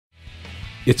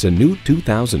It's a new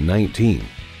 2019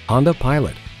 Honda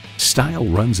Pilot. Style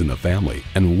runs in the family,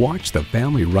 and watch the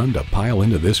family run to pile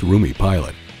into this roomy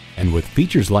Pilot. And with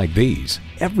features like these,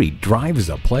 every drive is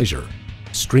a pleasure.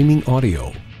 Streaming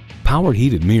audio, power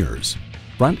heated mirrors,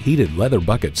 front heated leather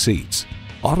bucket seats,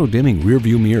 auto dimming rear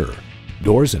view mirror,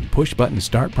 doors and push button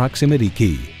start proximity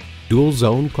key, dual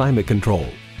zone climate control,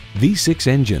 V6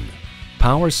 engine,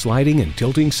 power sliding and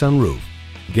tilting sunroof,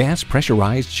 gas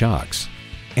pressurized shocks,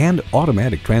 and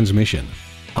automatic transmission.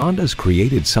 Honda's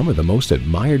created some of the most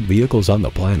admired vehicles on the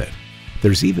planet.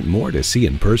 There's even more to see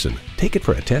in person. Take it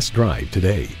for a test drive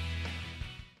today.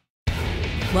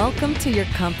 Welcome to your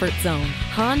comfort zone.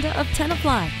 Honda of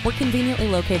Tenafly. We're conveniently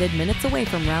located minutes away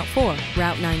from Route 4,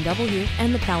 Route 9W,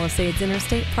 and the Palisades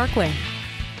Interstate Parkway.